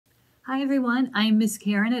Hi everyone, I'm Miss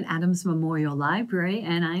Karen at Adams Memorial Library,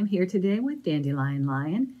 and I'm here today with Dandelion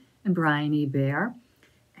Lion and Bryony Bear,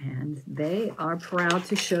 and they are proud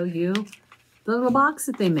to show you the little box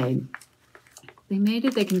that they made. They made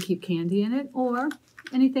it, they can keep candy in it or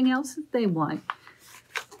anything else that they want.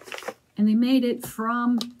 And they made it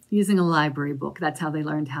from using a library book. That's how they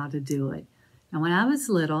learned how to do it. Now when I was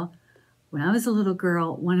a little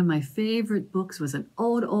girl, one of my favorite books was an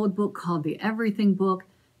old book called The Everything Book,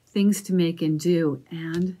 Things to Make and Do.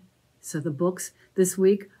 And so the books this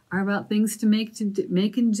week are about things to make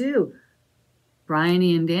and do.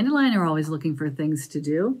 Bryony and Dandelion are always looking for things to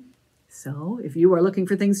do. So if you are looking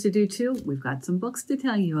for things to do too, we've got some books to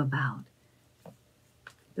tell you about.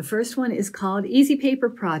 The first one is called Easy Paper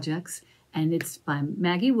Projects, and it's by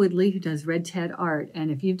Maggy Woodley, who does Red Ted art.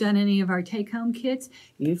 And if you've done any of our take-home kits,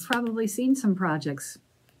 you've probably seen some projects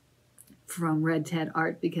from Red Ted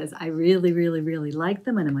art, because I really like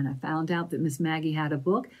them. And when I found out that Miss Maggie had a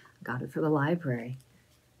book, I got it for the library.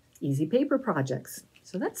 Easy Paper Projects.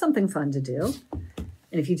 So that's something fun to do.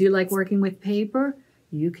 And if you do like working with paper,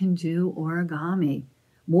 you can do origami.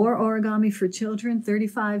 More origami for children,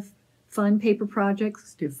 35 fun paper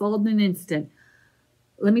projects to fold in an instant.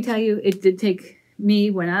 Let me tell you, it did take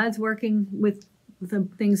me, when I was working with the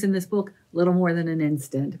things in this book, a little more than an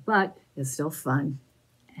instant, but it's still fun.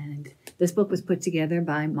 And this book was put together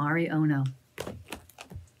by Mari Ono.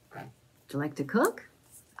 Do you like to cook?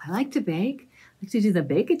 I like to bake. I like to do the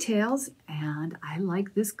Bake-A-Tales, and I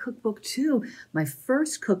like this cookbook too. My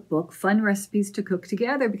first cookbook, Fun Recipes to Cook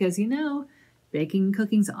Together, because you know, baking and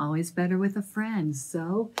cooking is always better with a friend.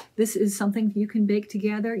 So this is something you can bake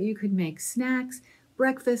together. You could make snacks,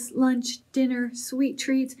 breakfast, lunch, dinner, sweet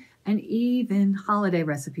treats, and even holiday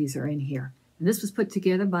recipes are in here. And this was put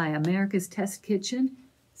together by America's Test Kitchen,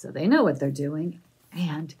 so they know what they're doing.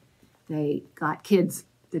 And they got kids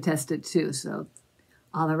to test it too. So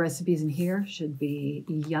all the recipes in here should be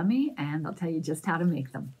yummy, and they'll tell you just how to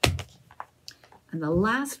make them. And the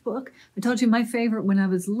last book, I told you my favorite when I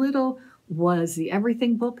was little was the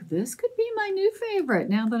Everything book. This could be my new favorite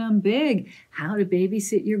now that I'm big. How to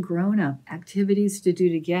Babysit Your Grown-Up, activities to do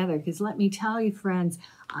together. Because let me tell you, friends,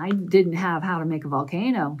 I didn't have How to Make a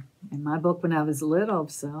Volcano in my book when I was little,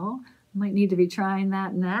 so I might need to be trying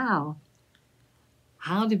that now.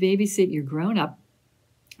 How to Babysit Your Grown-Up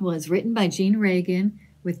was written by Reagan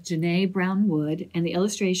with JaNay Brown-Wood, and the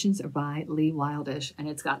illustrations are by Lee Wildish, and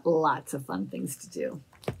it's got lots of fun things to do.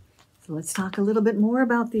 So let's talk a little bit more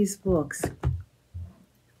about these books.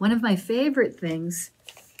 One of my favorite things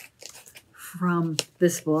from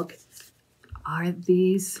this book are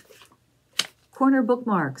these corner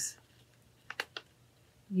bookmarks.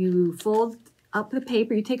 You fold up the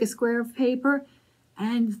paper, you take a square of paper,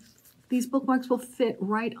 and these bookmarks will fit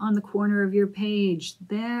right on the corner of your page.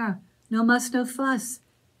 There, no muss, no fuss.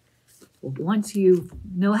 Once you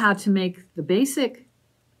know how to make the basic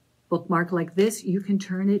bookmark like this, you can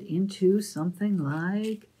turn it into something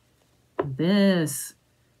like this.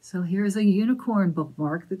 So here's a unicorn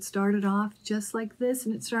bookmark that started off just like this,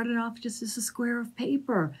 and it started off just as a square of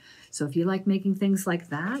paper. So if you like making things like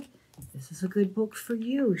that, this is a good book for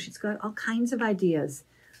you. She's got all kinds of ideas.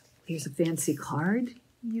 Here's a fancy card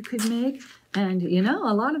you could make. And you know,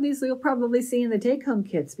 a lot of these you'll probably see in the take-home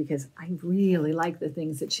kits, because I really like the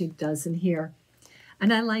things that she does in here.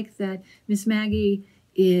 And I like that Miss Maggie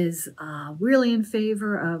is really in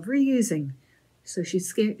favor of reusing. So she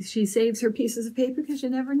saves her pieces of paper, because you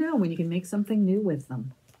never know when you can make something new with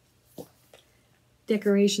them.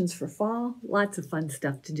 Decorations for fall, lots of fun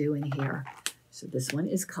stuff to do in here. So this one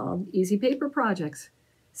is called Easy Paper Projects.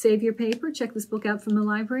 Save your paper, check this book out from the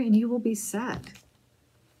library, and you will be set.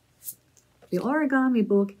 The origami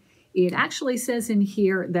book, it actually says in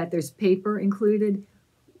here that there's paper included.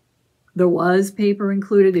 There was paper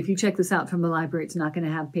included. If you check this out from the library, it's not going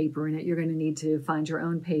to have paper in it. You're going to need to find your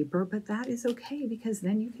own paper, but that is okay, because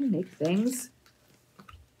then you can make things.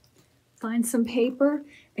 Find some paper,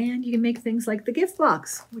 and you can make things like the gift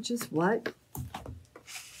box, which is what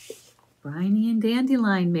Bryony and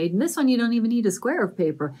Dandelion made. And this one, you don't even need a square of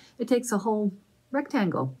paper. It takes a whole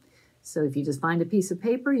rectangle. So if you just find a piece of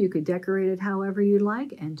paper, you could decorate it however you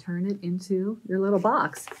like and turn it into your little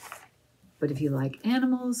box. But if you like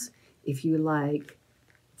animals, if you like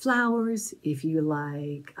flowers, if you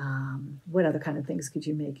like, what other kind of things could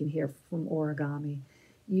you make in here from origami?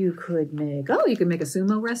 You could make, you could make a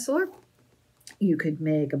sumo wrestler. You could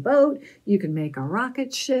make a boat. You could make a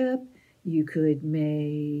rocket ship. You could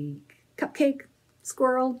make cupcake,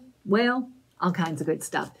 squirrel, whale, all kinds of good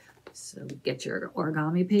stuff. So get your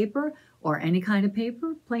origami paper or any kind of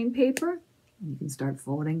paper, plain paper, and you can start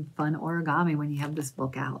folding fun origami when you have this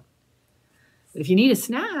book out. But if you need a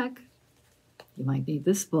snack, you might need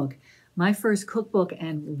this book. My first cookbook,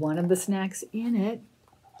 and one of the snacks in it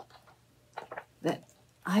that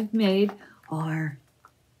I've made are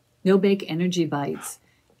no-bake energy bites.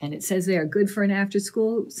 And it says they are good for an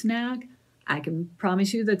after-school snack. I can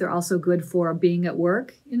promise you that they're also good for being at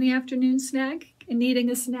work in the afternoon snack and needing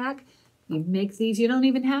a snack. You make these, you don't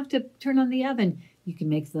even have to turn on the oven. You can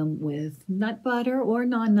make them with nut butter or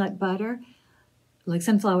non-nut butter, like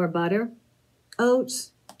sunflower butter,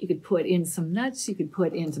 oats. You could put in some nuts. You could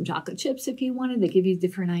put in some chocolate chips if you wanted. They give you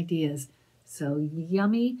different ideas. So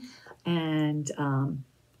yummy. And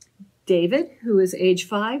David, who is age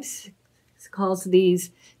 5, calls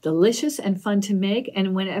these delicious and fun to make.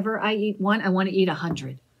 And whenever I eat one, I want to eat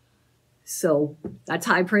 100. So that's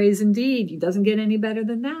high praise indeed. It doesn't get any better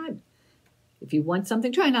than that. If you want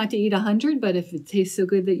something, try not to eat 100, but if it tastes so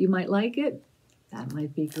good that you might like it, that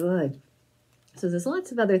might be good. So there's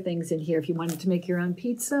lots of other things in here. If you wanted to make your own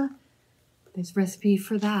pizza, there's a recipe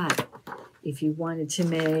for that. If you wanted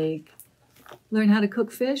to learn how to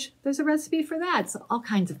cook fish, there's a recipe for that. So all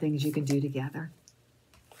kinds of things you can do together.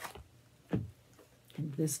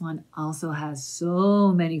 And this one also has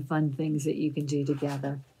so many fun things that you can do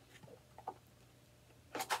together.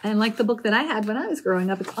 And like the book that I had when I was growing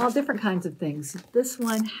up, it's all different kinds of things. This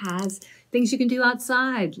one has things you can do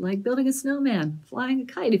outside, like building a snowman, flying a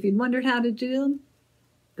kite. If you'd wondered how to do them,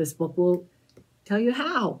 this book will tell you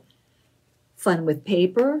how. Fun with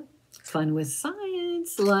paper, fun with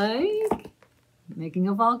science, like making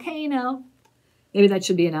a volcano. Maybe that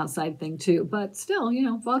should be an outside thing too, but still, you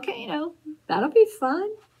know, volcano, that'll be fun.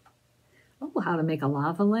 Oh, how to make a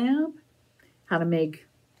lava lamp, how to make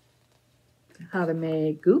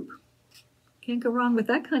goop. Can't go wrong with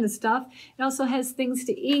that kind of stuff. It also has things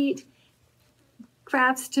to eat,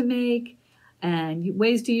 crafts to make, and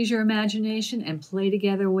ways to use your imagination and play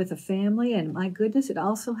together with a family. And my goodness, it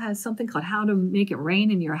also has something called how to make it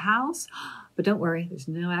rain in your house. But don't worry, there's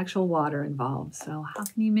no actual water involved. So how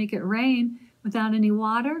can you make it rain without any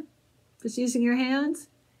water? Just using your hands?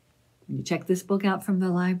 When you check this book out from the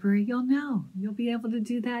library, you'll know. You'll be able to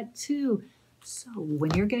do that too. So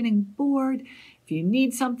when you're getting bored, if you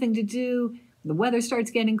need something to do, the weather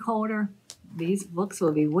starts getting colder, these books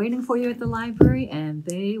will be waiting for you at the library, and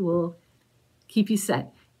they will keep you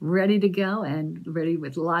set, ready to go, and ready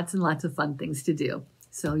with lots and lots of fun things to do.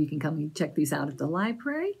 So you can come and check these out at the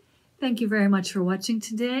library. Thank you very much for watching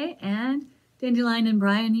today, and Dandelion and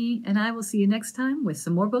Bryony and I will see you next time with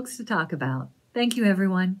some more books to talk about. Thank you,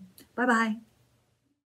 everyone. Bye-bye.